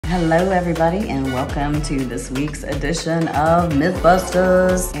Hello everybody and welcome to this week's edition of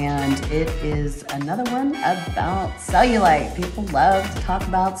MythBusters, and it is another one about cellulite. People love to talk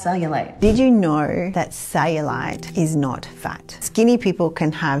about cellulite. Did you know that cellulite is not fat? Skinny people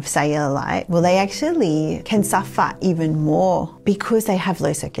can have cellulite. Well, they actually can suffer even more because they have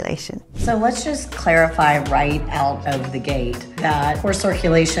low circulation. So let's just clarify right out of the gate that poor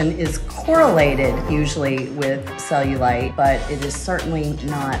circulation is correlated usually with cellulite, but it is certainly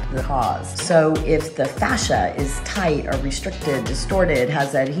not the cause. So if the fascia is tight or restricted, distorted,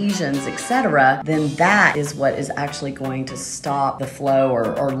 has adhesions, etc., then that is what is actually going to stop the flow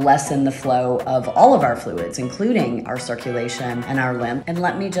or lessen the flow of all of our fluids, including our circulation and our lymph. And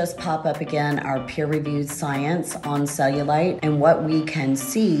let me just pop up again our peer-reviewed science on cellulite, and what we can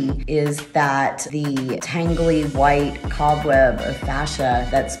see is that the tangly white cobweb of fascia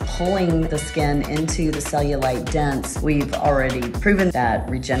that's pulling the skin into the cellulite dents, we've already proven that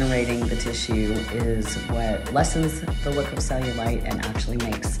regenerating the tissue is what lessens the look of cellulite and actually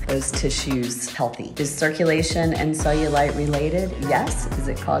makes those tissues healthy. Is circulation and cellulite related? Yes. Is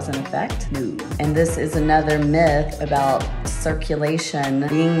it cause and effect? No. And this is another myth about circulation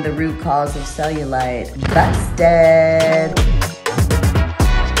being the root cause of cellulite. Busted!